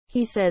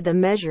He said the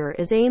measure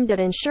is aimed at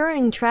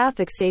ensuring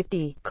traffic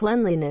safety,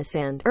 cleanliness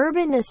and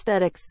urban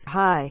aesthetics.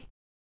 High.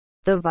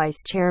 The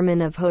vice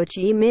chairman of Ho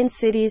Chi Minh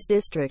City's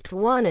District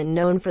 1 and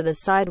known for the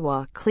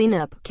Sidewalk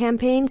cleanup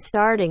campaign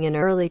starting in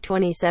early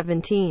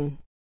 2017,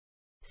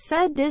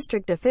 said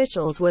district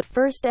officials would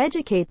first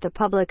educate the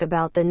public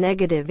about the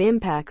negative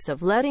impacts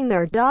of letting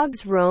their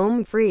dogs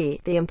roam free,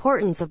 the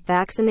importance of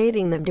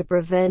vaccinating them to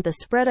prevent the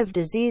spread of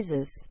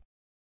diseases,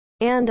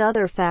 and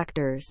other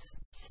factors.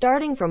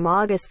 Starting from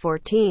August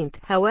 14,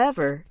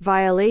 however,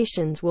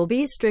 violations will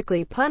be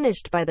strictly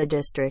punished by the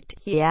district,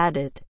 he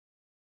added.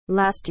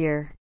 Last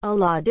year, a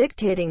law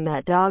dictating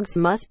that dogs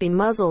must be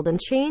muzzled and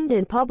chained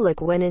in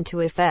public went into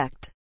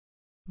effect.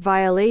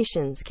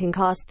 Violations can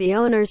cost the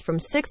owners from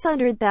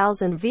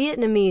 600,000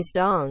 Vietnamese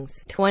dongs,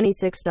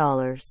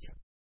 $26,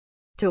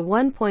 to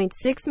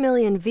 1.6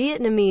 million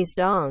Vietnamese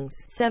dongs,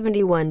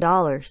 $71.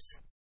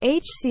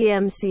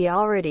 HCMC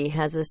already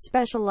has a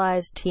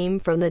specialized team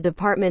from the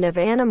Department of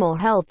Animal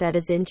Health that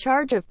is in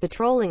charge of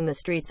patrolling the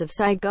streets of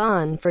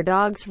Saigon for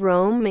dogs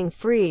roaming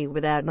free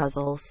without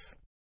muzzles.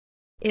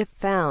 If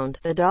found,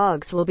 the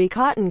dogs will be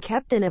caught and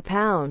kept in a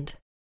pound.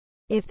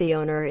 If the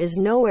owner is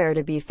nowhere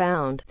to be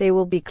found, they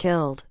will be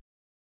killed.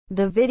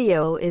 The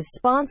video is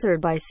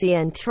sponsored by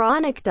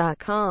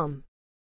Cientronic.com.